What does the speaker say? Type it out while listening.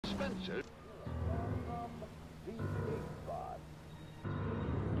expensive.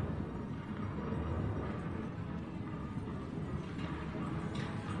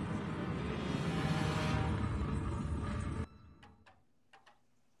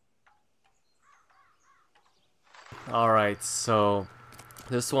 Alright, so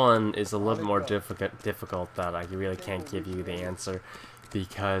this one is a little bit more difficult that I really can't give you the answer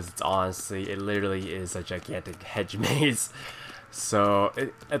because it's honestly, it literally is a gigantic hedge maze. So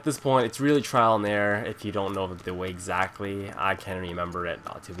at this point, it's really trial and error if you don't know the way exactly. I can't remember it,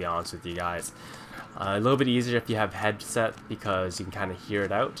 to be honest with you guys. A little bit easier if you have headset because you can kind of hear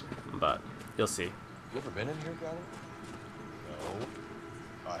it out, but you'll see. You ever been in here, Granny?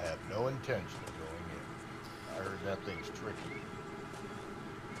 No, I have no intention of going in. I heard that thing's tricky.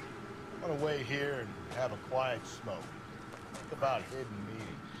 I want to wait here and have a quiet smoke. Think about hidden meetings.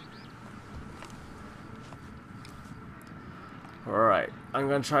 Alright, I'm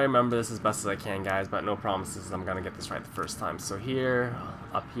going to try to remember this as best as I can, guys, but no promises I'm going to get this right the first time. So here,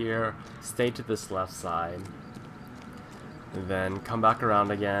 up here, stay to this left side, and then come back around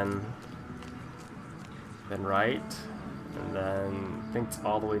again, then right, and then I think it's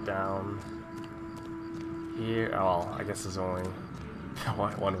all the way down here. Oh, I guess there's only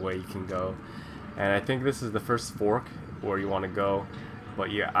one way you can go. And I think this is the first fork where you want to go,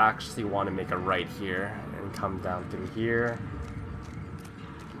 but you actually want to make a right here and come down through here.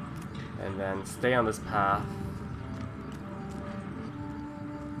 And then stay on this path.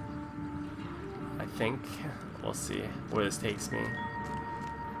 I think. We'll see where this takes me.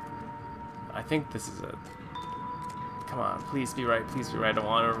 I think this is it. Come on, please be right, please be right. I don't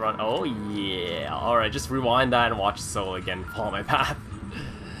want to run. Oh yeah. Alright, just rewind that and watch the solo again. Follow my path.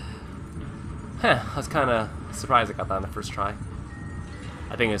 Huh, I was kind of surprised I got that on the first try.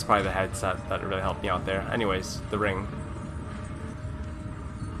 I think it's probably the headset that really helped me out there. Anyways, the ring.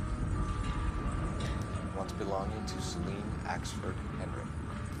 Belonging to Celine Axford Henry.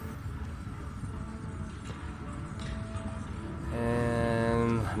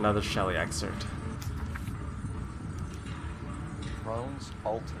 And another Shelley excerpt. Thrones,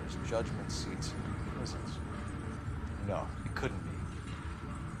 altars, judgment seats, prisons. No, it couldn't be.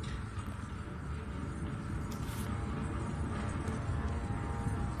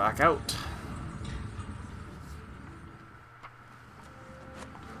 Back out.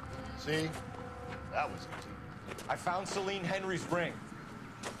 See? That was easy. I found Celine Henry's ring.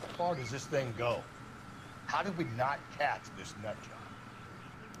 How far does this thing go? How did we not catch this nut job?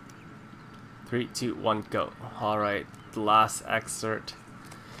 3, 2, 1, go. Alright, the last excerpt.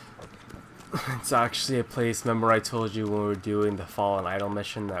 It's actually a place, remember I told you when we were doing the Fallen Idol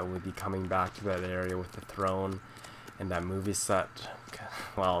mission that we'd be coming back to that area with the throne and that movie set.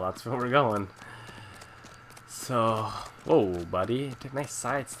 Well, that's where we're going. So, whoa buddy, did a nice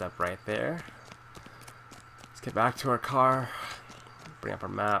sidestep right there. Let's get back to our car, bring up our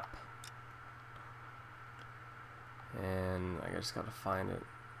map, and I just gotta find it.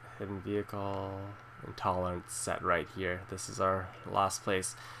 Hidden vehicle, intolerance set right here. This is our last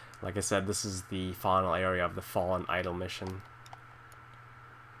place. Like I said, this is the final area of the Fallen Idol mission.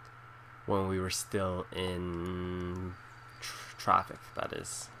 When we were still in traffic, that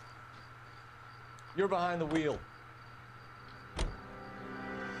is. You're behind the wheel.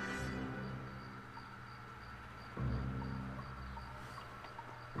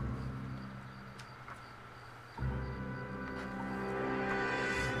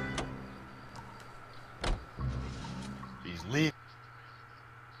 He's leaving.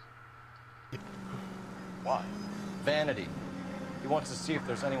 Why? Vanity. He wants to see if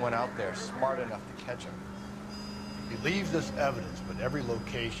there's anyone out there smart enough to catch him. He leaves us evidence, but every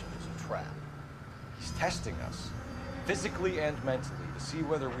location is a trap. He's testing us, physically and mentally, to see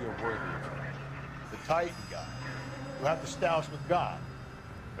whether we are worthy of him. The Titan guy. We'll have to stouse with God.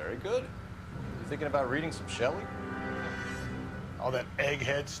 Very good. You thinking about reading some Shelley? All that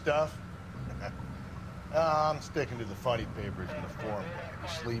egghead stuff? I'm sticking to the funny papers and the forum. You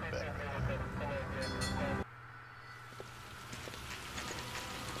sleep better.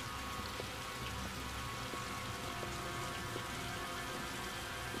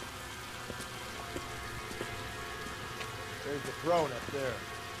 There's the throne up there.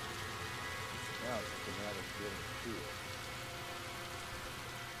 Now it's just a matter of getting to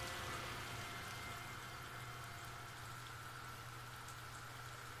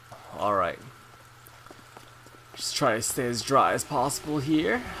it. Alright. Just try to stay as dry as possible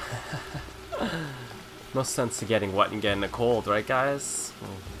here. No sense to getting wet and getting a cold, right guys?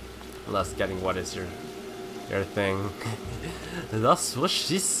 Unless getting wet is your thing. That's what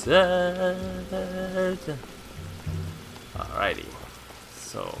she said. Alrighty.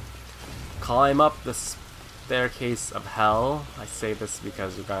 So, climb up the staircase of hell. I say this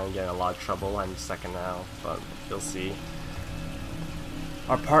because we're gonna get in a lot of trouble in a second now, but you'll see.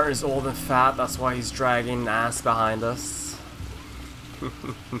 Our partner's old and fat, that's why he's dragging ass behind us.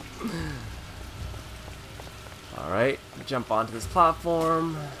 Alright, jump onto this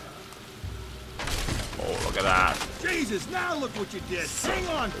platform. Oh, look at that. Jesus, now look what you did. Hang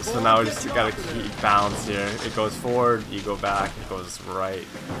on, So now we just gotta keep balance here. It goes forward, you go back, it goes right,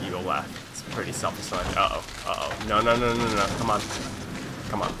 you go left. It's pretty self-explanatory. Uh-oh, uh-oh. No, no, no, no, no, come on.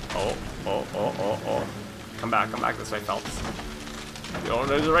 Come on. Oh, oh, oh, oh, oh. Come back this way, Phelps. Go,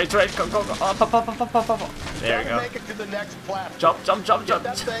 there's the right, go, go, go. Up, up, up, up, up, up, up. There you go. Make it to the next platform. Jump, jump, jump, jump.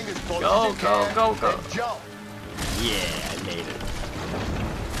 Get that thing as close Go, as you go, can, go, go. and jump. Yeah, I made it.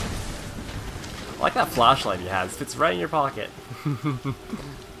 I like that flashlight he has. Fits right in your pocket.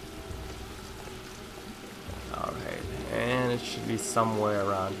 Alright, and it should be somewhere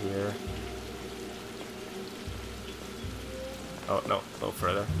around here. Oh, no, a little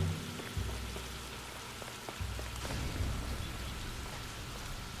further.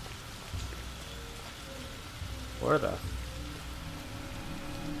 Where the?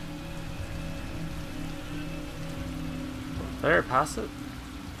 There, pass it.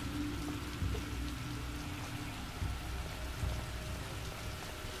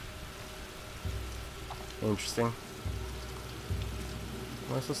 Interesting.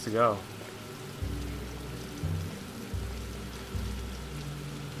 Where am I supposed to go?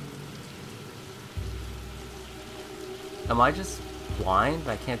 Am I just blind?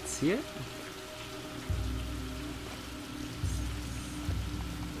 I can't see it?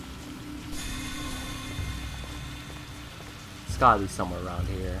 It's gotta be somewhere around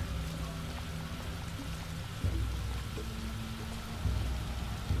here.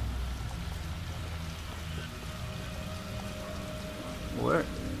 Where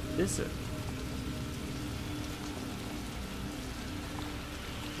is it?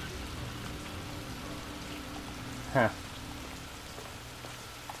 Huh.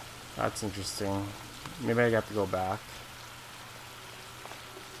 That's interesting. Maybe I got to go back.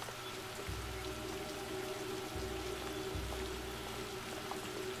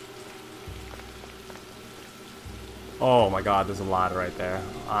 Oh my god, there's a ladder right there.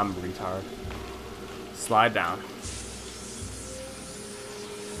 I'm a retard. Slide down.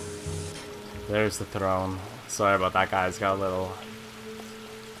 There's the throne. Sorry about that, guys. Got a little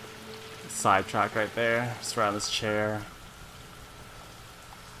sidetrack right there. Just around this chair.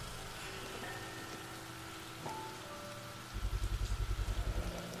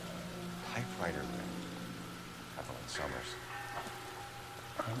 Typewriter. Evelyn Summers.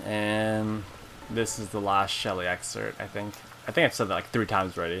 And this is the last Shelley excerpt, I think. I think I've said that like 3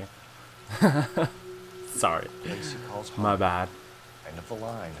 times already. Sorry. Lacey calls home. My bad. End of the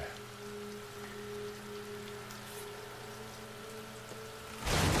line.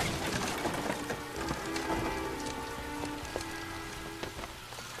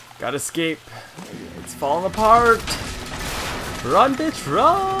 Gotta escape. It's falling apart. Run, bitch,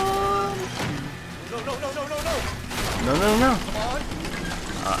 run! No, no, no, no, no, no! No, no, no. Come on!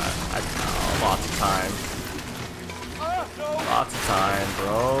 Lots of time. No! Lots of time,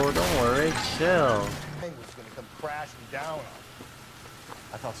 bro. Don't worry. Chill. Thing was gonna come crashing down on him.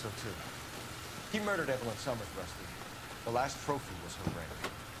 I thought so too. He murdered Evelyn Summers, Rusty. The last trophy was her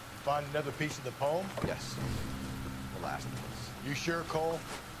ring. Find another piece of the poem? Yes. The last piece. You sure, Cole?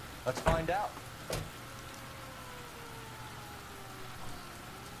 Let's find out.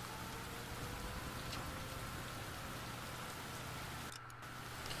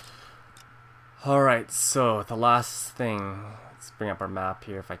 Alright, so the last thing. Let's bring up our map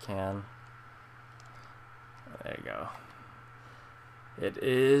here if I can. There you go. It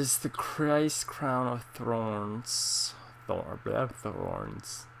is the Christ Crown of Thorns.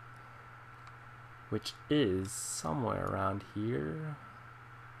 Thorns. Which is somewhere around here.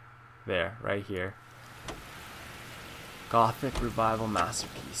 There, right here. Gothic Revival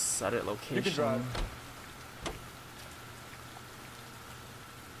Masterpiece. Set it location. You can drive.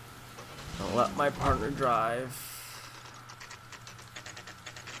 I'll let my partner drive.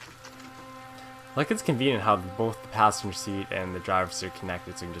 Like, it's convenient how both the passenger seat and the driver's seat are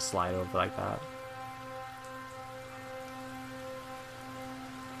connected, so you can just slide over like that.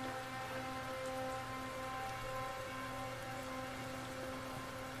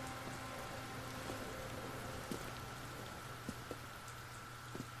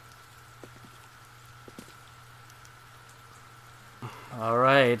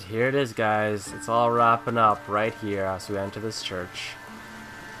 Alright, here it is, guys. It's all wrapping up right here as we enter this church.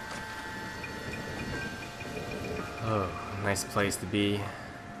 Oh, nice place to be.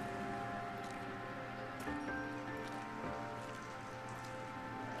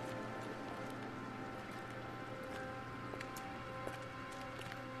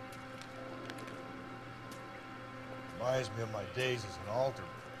 me of my days as an alderman.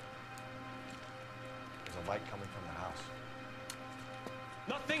 There's a light coming from the house.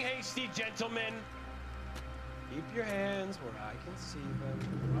 Nothing hasty, gentlemen. Keep your hands where I can see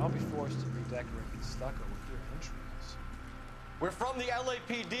them, or I'll be forced to redecorate the stucco with your entrails. We're from the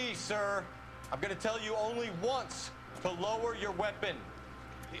LAPD, sir. I'm gonna tell you only once to lower your weapon.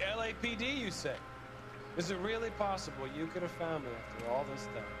 The LAPD, you say? Is it really possible you could have found me after all this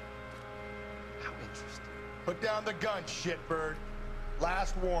time? How interesting. Put down the gun, shitbird.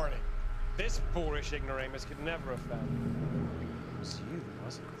 Last warning. This boorish ignoramus could never have found me. It was you,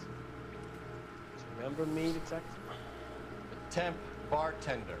 wasn't it? Do you remember me, detective? The temp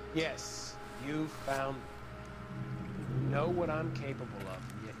bartender. Yes, you found me. You know what I'm capable of,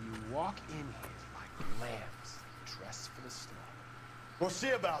 yet you walk in here like lambs dressed for the slaughter. We'll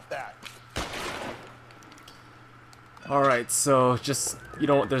see about that. Alright, so just, you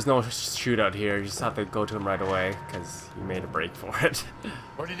don't, there's no shootout here. You just have to go to him right away, because you made a break for it.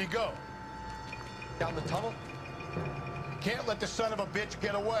 Where did he go? Down the tunnel? Can't let the son of a bitch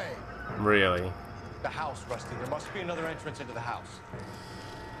get away. Really? The house, Rusty. There must be another entrance into the house.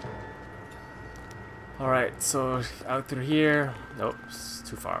 Alright, so out through here. Nope, it's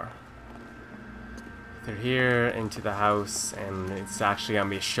too far. Through here, into the house, and it's actually gonna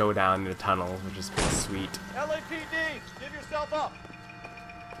be a showdown in the tunnel, which is pretty sweet. LAPD, give yourself up.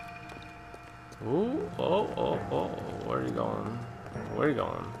 Ooh, oh, where are you going? Where are you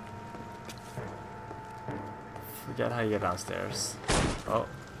going? Forget how you get downstairs. Oh.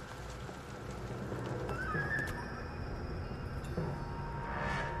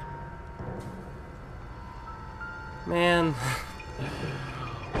 Man.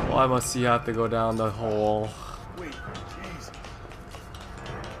 Why must you have to go down the hole? Wait, jeez.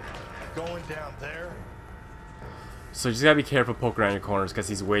 Going down there? So you just gotta be careful poking around your corners because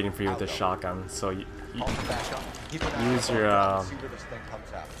he's waiting for you with a shotgun. So you I'll back up. Keep an eye use on your the see where this thing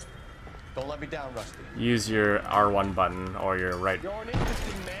comes out. Don't let me down, Rusty. use your R1 button or your right. You're an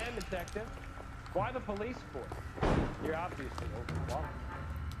interesting man, detective. Why the police force? You're obviously overwhelmed.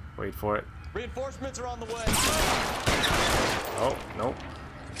 Wait for it. Reinforcements are on the way. Oh, nope.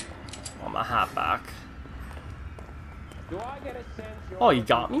 Want my hat back. Do I get a sense you're Oh, you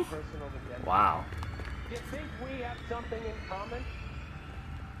got me? personal vendetta? Wow. Do you think we have something in common?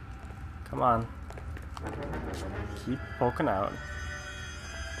 Come on. Keep poking out.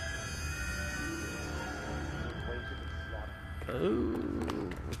 Ooh,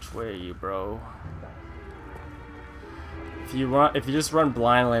 which way are you, bro? If you just run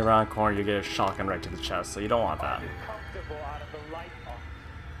blindly around the corner, you get a shotgun right to the chest, so you don't want that. Are you comfortable out of the light,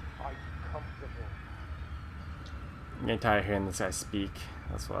 officer? Are you comfortable? I'm getting tired of hearing this guy speak.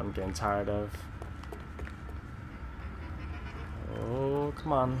 That's what I'm getting tired of. Oh,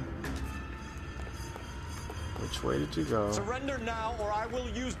 come on. Which way did you go? Surrender now, or I will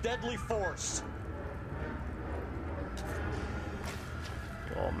use deadly force.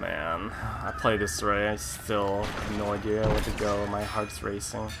 Oh man, I played this right. I still have no idea where to go. My heart's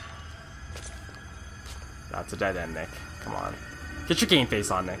racing. That's a dead end, Nick. Come on. Get your game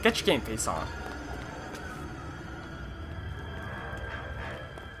face on, Nick. Get your game face on.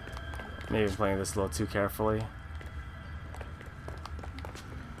 Maybe I'm playing this a little too carefully.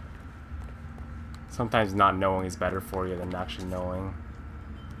 Sometimes not knowing is better for you than actually knowing.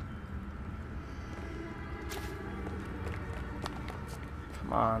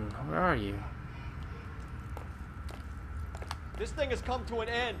 Come on, where are you? This thing has come to an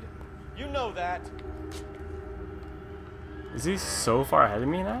end. You know that. Is he so far ahead of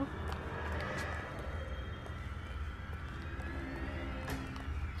me now?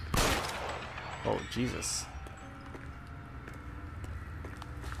 Oh, Jesus.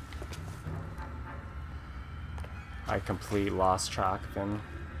 I completely lost track of him.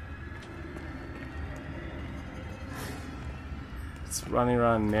 It's running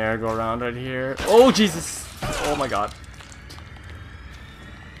around merry-go-round right here. Oh, Jesus! Oh my god.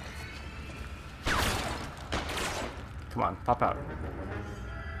 Come on, pop out.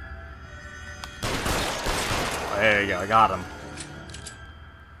 Oh, there you go, I got him.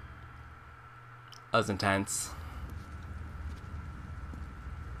 That was intense.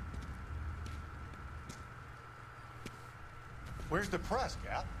 Where's the press,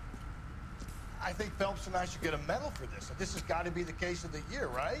 Cap? I think Phelps and I should get a medal for this. This has got to be the case of the year,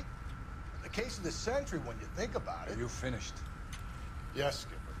 right? The case of the century when you think about it. You finished? Yes,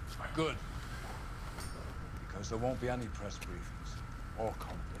 Skipper. Good. Because there won't be any press briefings or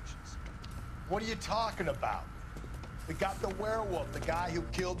commendations. What are you talking about? We got the werewolf, the guy who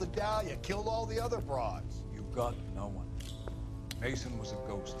killed the Dahlia, killed all the other broads. You got no one. Mason was a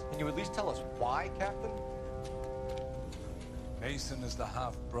ghost. Can you at least tell us why, Captain? Mason is the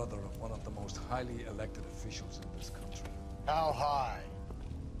half-brother of one of the most highly elected officials in this country. How high?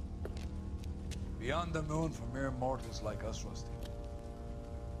 Beyond the moon for mere mortals like us, Rusty.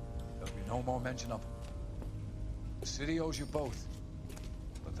 There'll be no more mention of him. The city owes you both,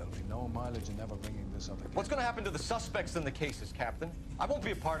 but there'll be no mileage in ever bringing this up again. What's gonna happen to the suspects in the cases, Captain? I won't be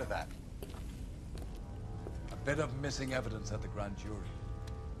a part of that. A bit of missing evidence at the grand jury.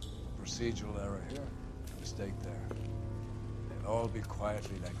 A procedural error here, a mistake there. They'll all be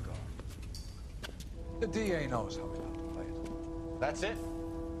quietly let go. The DA knows how we have to play it. That's it?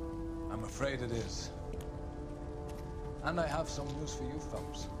 I'm afraid it is. And I have some news for you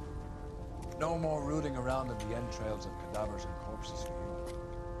fellas. No more rooting around in the entrails of cadavers and corpses for you.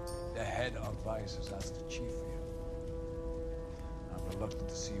 The head of Vice has asked the chief for you. I'm reluctant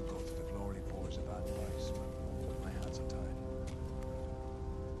to see you go to the glory boards of advice, but my hands are tied.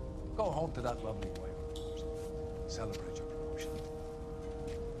 Go home to that lovely wife of yours. Celebrate your promotion.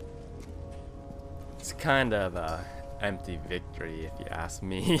 It's kind of a empty victory, if you ask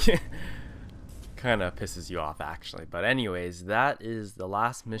me. Kind of pisses you off, actually. But anyways, that is the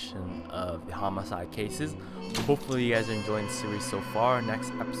last mission of the homicide cases. Hopefully you guys are enjoying the series so far.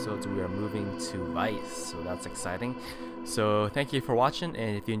 Next episodes we are moving to Vice, so that's exciting. So thank you for watching,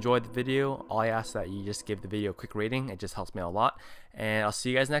 and if you enjoyed the video, all I ask that you just give the video a quick rating. It just helps me out a lot, and I'll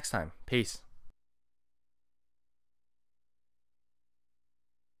see you guys next time. Peace.